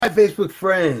Hi, Facebook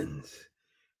friends.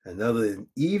 Another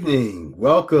evening.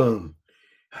 Welcome.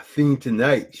 Our theme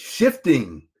tonight,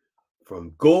 shifting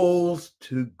from goals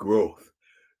to growth.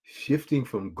 Shifting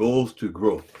from goals to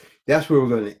growth. That's where we're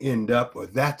going to end up, or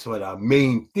that's what our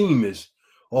main theme is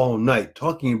all night,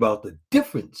 talking about the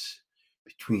difference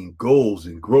between goals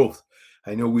and growth.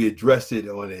 I know we addressed it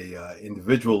on a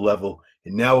individual level,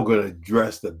 and now we're going to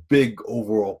address the big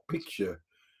overall picture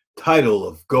title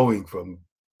of going from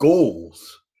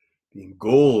goals, being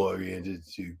goal oriented,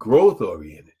 to growth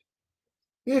oriented.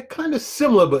 They're kind of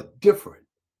similar but different.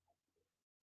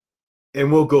 And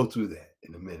we'll go through that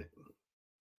in a minute.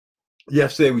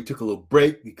 Yesterday we took a little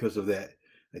break because of that.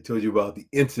 I told you about the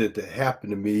incident that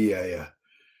happened to me.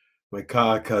 My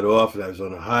car cut off and I was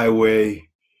on a highway,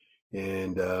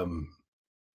 and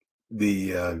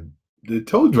the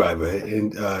tow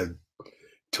driver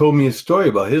told me a story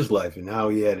about his life and how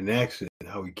he had an accident, and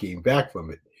how he came back from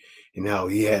it, and how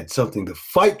he had something to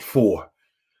fight for.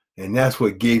 And that's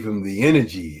what gave him the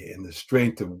energy and the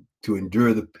strength to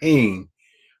endure the pain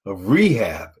of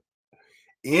rehab,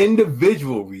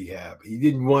 individual rehab. He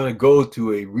didn't want to go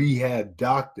to a rehab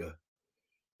doctor,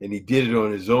 and he did it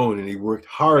on his own, and he worked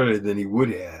harder than he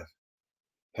would have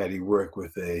had he worked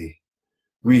with a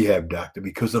rehab doctor,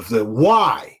 because of the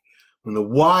why. When the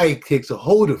why takes a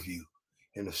hold of you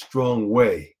in a strong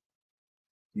way,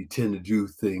 you tend to do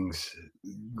things.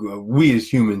 We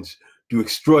as humans do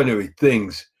extraordinary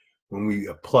things when we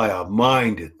apply our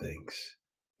mind to things,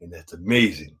 and that's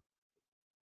amazing.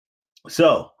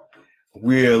 So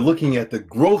we're looking at the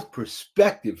growth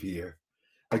perspective here.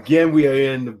 Again, we are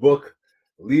in the book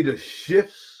Leader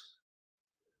Shifts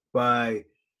by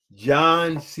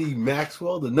John C.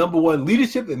 Maxwell, the #1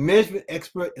 leadership and management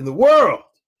expert in the world.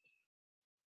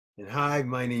 And hi,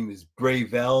 my name is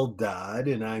Bravel Dodd,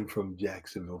 and I'm from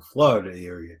Jacksonville, Florida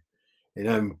area. And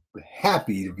I'm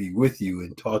happy to be with you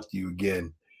and talk to you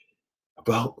again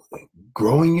about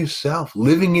growing yourself,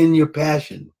 living in your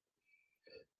passion,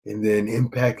 and then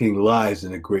impacting lives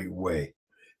in a great way.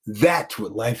 That's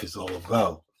what life is all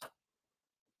about.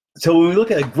 So when we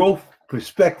look at a growth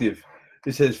perspective,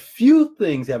 it says few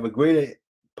things have a greater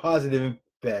positive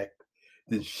impact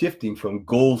than shifting from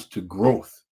goals to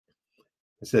growth.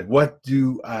 I said, why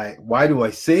do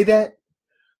I say that?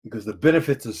 Because the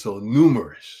benefits are so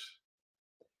numerous.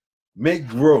 Make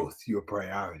growth your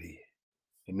priority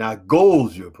and not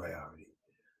goals your priority.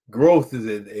 Growth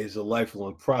is a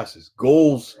lifelong process.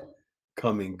 Goals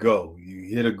come and go. You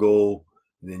hit a goal,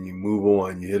 then you move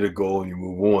on. You hit a goal and you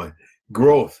move on.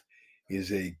 Growth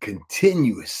is a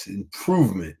continuous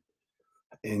improvement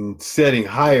in setting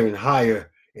higher and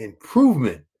higher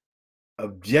improvement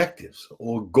objectives,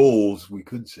 or goals, we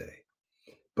could say.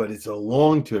 But it's a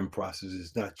long-term process.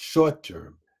 It's not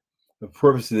short-term. The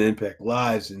purpose and impact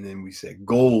lives, and then we set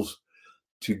goals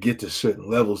to get to certain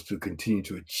levels to continue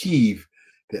to achieve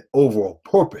that overall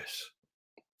purpose,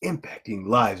 impacting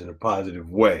lives in a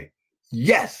positive way.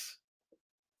 Yes.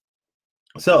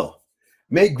 So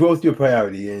make growth your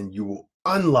priority, and you will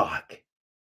unlock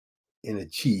and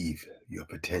achieve your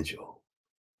potential.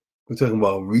 We're talking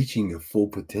about reaching your full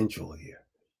potential here,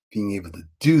 being able to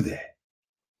do that.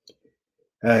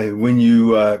 When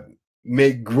you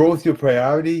make growth your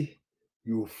priority,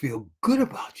 you will feel good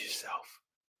about yourself.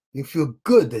 You feel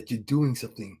good that you're doing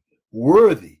something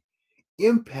worthy,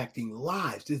 impacting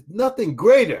lives. There's nothing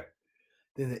greater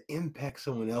than to impact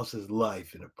someone else's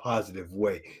life in a positive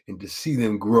way, and to see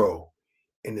them grow,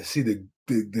 and to see the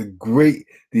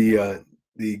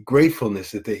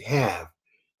gratefulness that they have,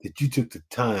 that you took the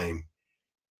time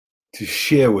to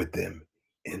share with them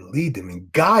and lead them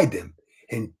and guide them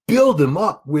and build them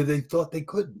up where they thought they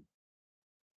couldn't.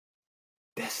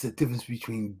 That's the difference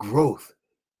between growth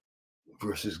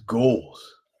versus goals.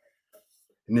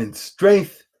 And then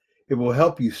strength, it will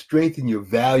help you strengthen your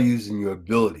values and your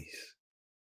abilities.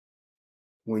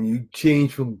 When you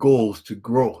change from goals to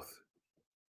growth,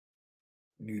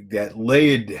 that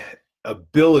layered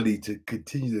ability to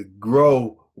continue to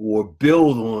grow or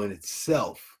build on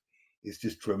itself is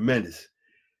just tremendous.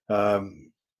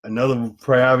 Another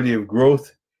priority of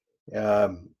growth,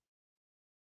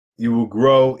 you will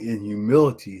grow in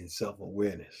humility and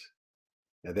self-awareness.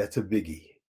 Now that's a biggie.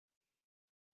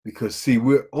 Because see,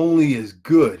 we're only as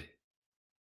good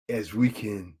as we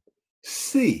can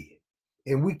see.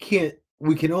 And we can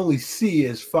only see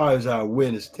as far as our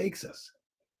awareness takes us.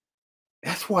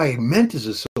 That's why mentors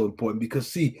are so important, because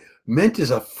see,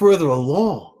 mentors are further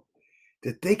along,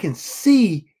 that they can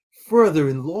see further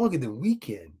and longer than we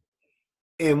can.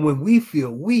 And when we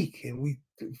feel weak and we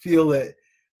feel that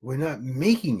we're not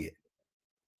making it,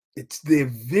 it's their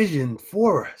vision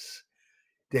for us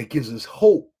that gives us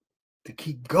hope to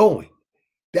keep going.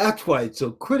 That's why it's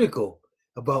so critical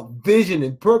about vision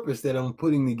and purpose that I'm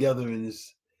putting together in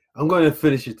this. I'm going to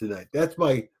finish it tonight. That's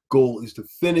my goal, is to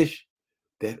finish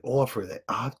that offer, that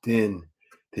opt-in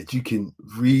that you can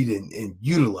read and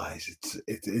utilize.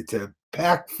 It's a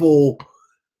packed full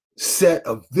set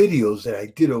of videos that I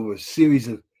did over a series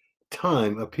of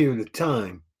time, a period of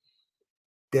time,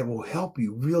 that will help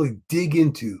you really dig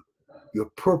into your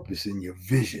purpose and your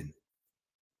vision.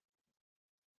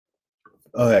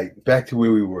 All right, back to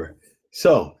where we were.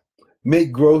 So,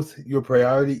 make growth your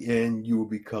priority and you will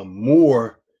become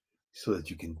more so that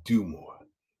you can do more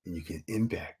and you can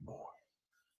impact more.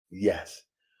 Yes.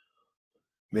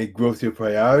 Make growth your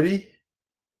priority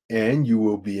and you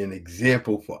will be an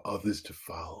example for others to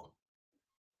follow.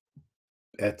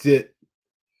 That's it.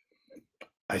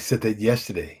 I said that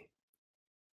yesterday.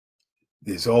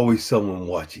 There's always someone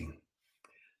watching.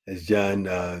 As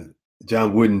John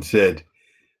Wooden said,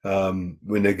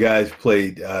 when the guys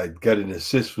played, got an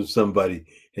assist from somebody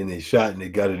and they shot and they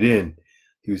got it in,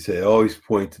 he would say, always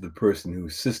point to the person who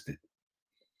assisted.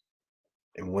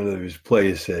 And one of his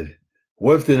players said,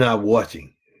 what if they're not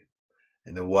watching?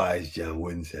 And the wise John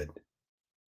Wooden said,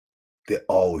 they're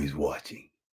always watching.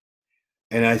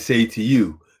 And I say to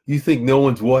you, you think no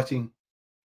one's watching?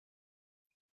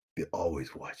 They're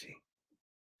always watching.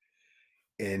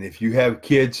 And if you have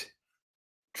kids,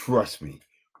 trust me,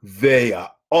 they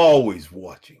are always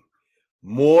watching.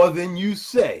 More than you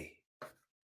say.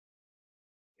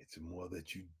 It's more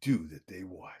that you do that they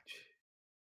watch.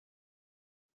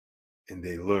 And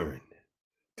they learn.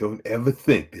 Don't ever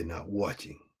think they're not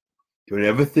watching. Don't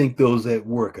ever think those at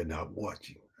work are not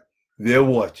watching. They're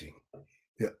watching.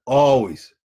 They're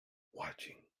always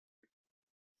watching.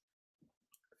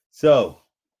 So,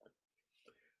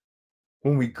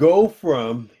 when we go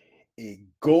from a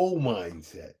goal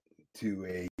mindset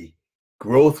to a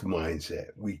growth mindset,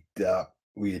 we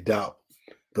adopt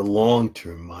the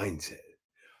long-term mindset.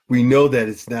 We know that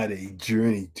it's not a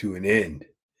journey to an end.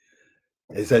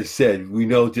 As I said, we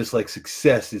know just like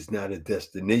success is not a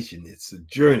destination, it's a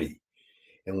journey.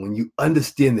 And when you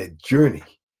understand that journey,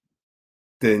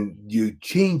 then you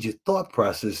change your thought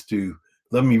process to,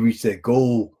 let me reach that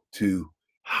goal, to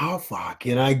how far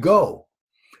can I go?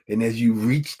 And as you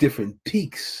reach different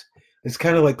peaks, it's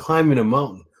kind of like climbing a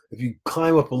mountain. If you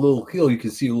climb up a little hill, you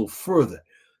can see a little further.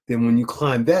 Then when you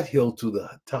climb that hill to the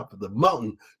top of the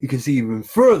mountain, you can see even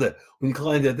further. When you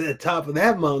climb to the top of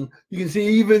that mountain, you can see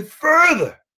even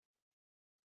further.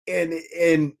 And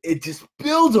it just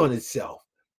builds on itself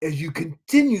as you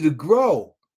continue to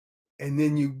grow. And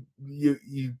then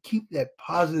you keep that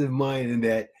positive mind and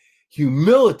that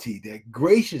humility, that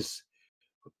gracious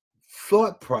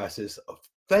thought process of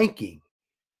thanking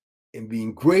and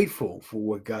being grateful for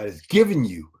what God has given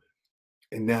you,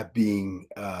 and not being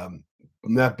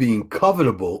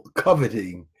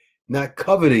coveting, not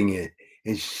coveting it,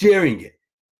 and sharing it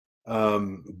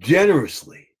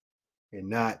generously, and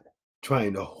not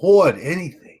trying to hoard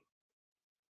anything.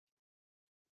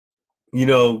 You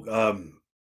know,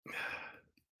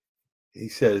 he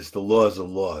says the laws of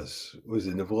laws. Was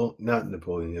it Napoleon? Not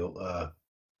Napoleon Hill.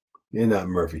 They're not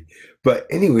Murphy. But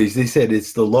anyways, they said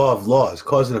it's the law of laws.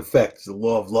 Cause and effect is the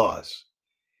law of laws.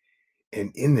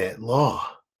 And in that law,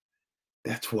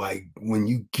 that's why when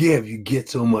you give, you get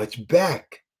so much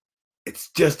back. It's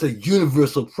just a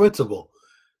universal principle.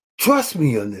 Trust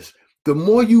me on this. The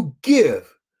more you give,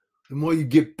 the more you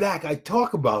get back. I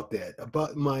talk about that,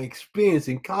 about my experience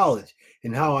in college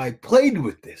and how I played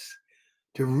with this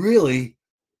to really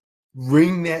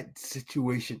wring that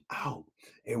situation out.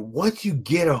 And once you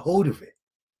get a hold of it,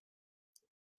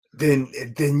 then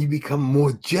you become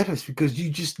more generous, because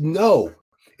you just know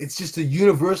it's just a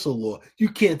universal law. You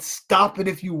can't stop it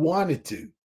if you wanted to.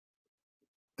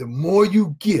 The more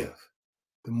you give,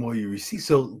 the more you receive.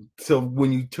 So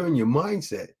when you turn your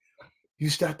mindset, you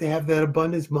start to have that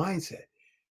abundance mindset.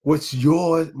 What's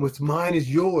yours, what's mine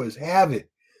is yours. Have it.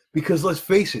 Because let's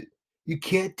face it, you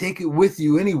can't take it with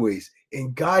you anyways.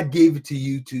 And God gave it to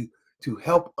you to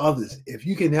help others. If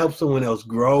you can help someone else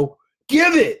grow,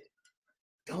 give it.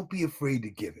 Don't be afraid to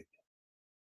give it.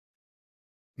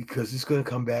 Because it's going to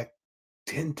come back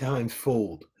 10 times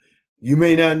fold. You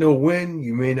may not know when,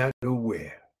 you may not know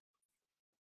where.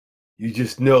 You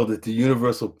just know that the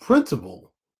universal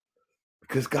principle,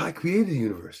 because God created the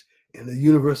universe, and the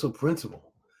universal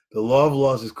principle, the law of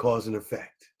laws, is cause and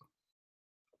effect.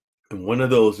 And one of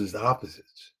those is the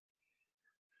opposites.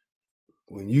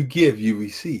 When you give, you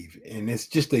receive. And it's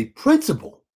just a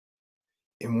principle.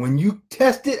 And when you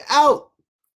test it out,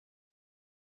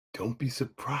 don't be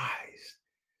surprised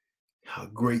how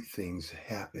great things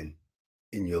happen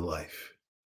in your life.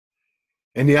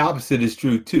 And the opposite is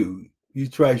true too. You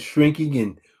try shrinking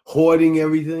and hoarding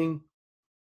everything,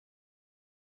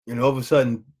 and all of a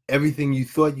sudden, everything you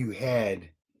thought you had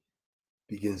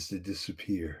begins to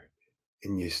disappear.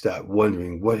 And you start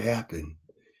wondering what happened.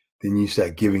 Then you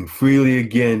start giving freely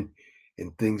again,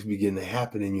 and things begin to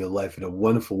happen in your life in a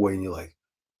wonderful way. And you're like,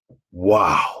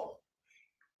 wow,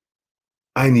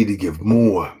 I need to give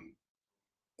more.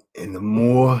 And the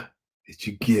more that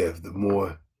you give, the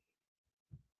more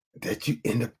that you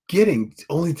end up getting,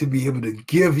 only to be able to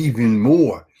give even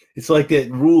more. It's like that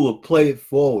rule of play it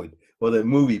forward, or that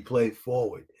movie, Play It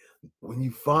Forward. When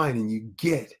you find and you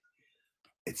get,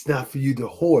 it's not for you to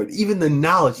hoard. Even the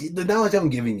knowledge I'm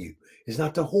giving you is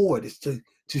not to hoard, it's to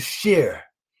share.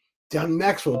 John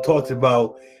Maxwell talks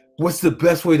about what's the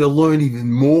best way to learn even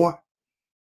more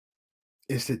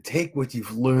is to take what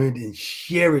you've learned and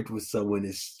share it with someone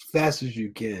as fast as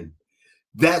you can.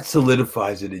 That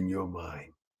solidifies it in your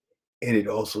mind. And it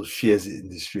also shares it and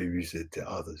distributes it to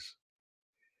others.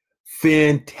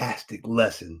 Fantastic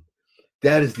lesson.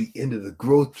 That is the end of the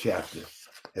growth chapter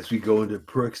as we go into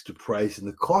perks to price and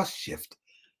the cost shift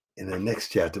in the next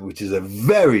chapter, which is a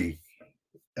very,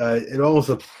 it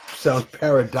almost sounds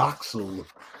paradoxical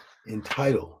in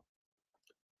title.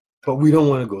 But we don't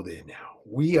want to go there now.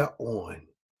 We are on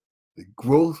the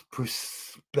growth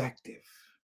perspective,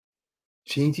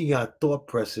 changing our thought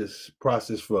process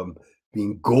from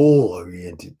being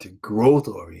goal-oriented to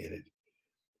growth-oriented.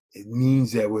 It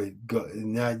means that we're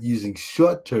not using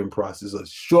short-term process or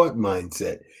short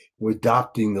mindset. We're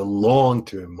adopting the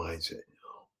long-term mindset.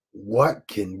 What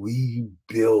can we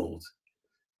build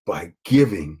by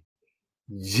giving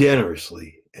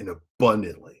generously and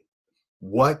abundantly?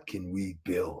 What can we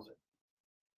build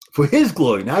for His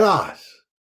glory, not ours?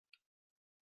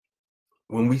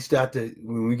 When we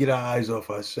get our eyes off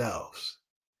ourselves,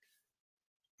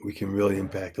 we can really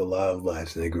impact a lot of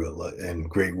lives in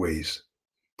great ways.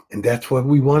 And that's what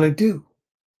we want to do.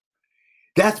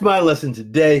 That's my lesson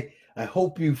today. I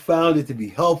hope you found it to be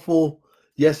helpful.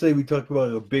 Yesterday we talked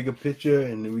about a bigger picture,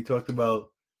 and then we talked about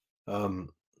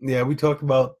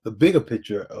the bigger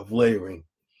picture of layering.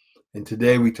 And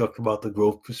today we talked about the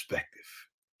growth perspective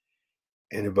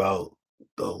and about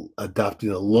adopting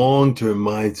a long-term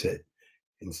mindset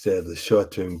instead of the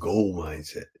short-term goal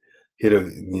mindset.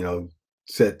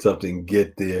 Set something,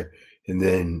 get there, and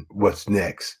then what's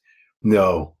next?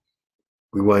 No,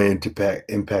 we want to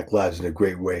impact lives in a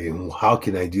great way. And how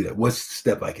can I do that? What's the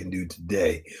step I can do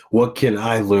today? What can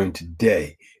I learn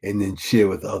today and then share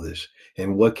with others?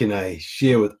 And what can I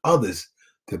share with others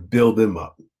to build them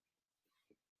up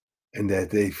and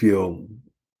that they feel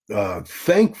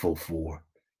thankful for,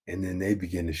 and then they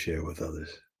begin to share with others.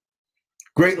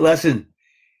 Great lesson.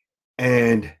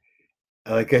 And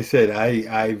like I said,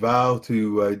 I vow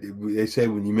to, they say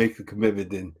when you make the commitment,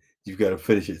 then you've got to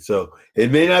finish it. So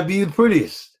it may not be the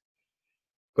prettiest,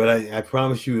 but I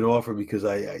promise you an offer because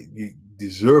you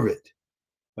deserve it,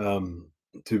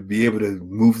 to be able to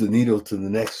move the needle to the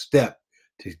next step,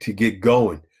 to get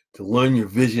going, to learn your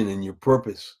vision and your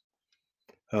purpose.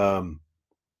 And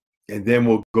then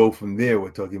we'll go from there.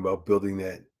 We're talking about building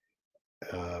that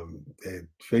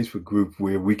Facebook group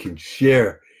where we can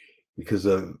share, because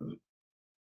a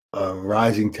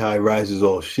rising tide rises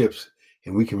all ships,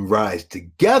 and we can rise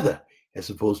together as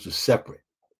opposed to separate.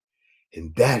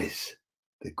 And that is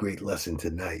the great lesson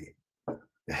tonight.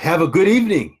 Now have a good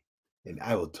evening, and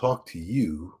I will talk to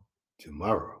you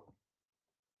tomorrow.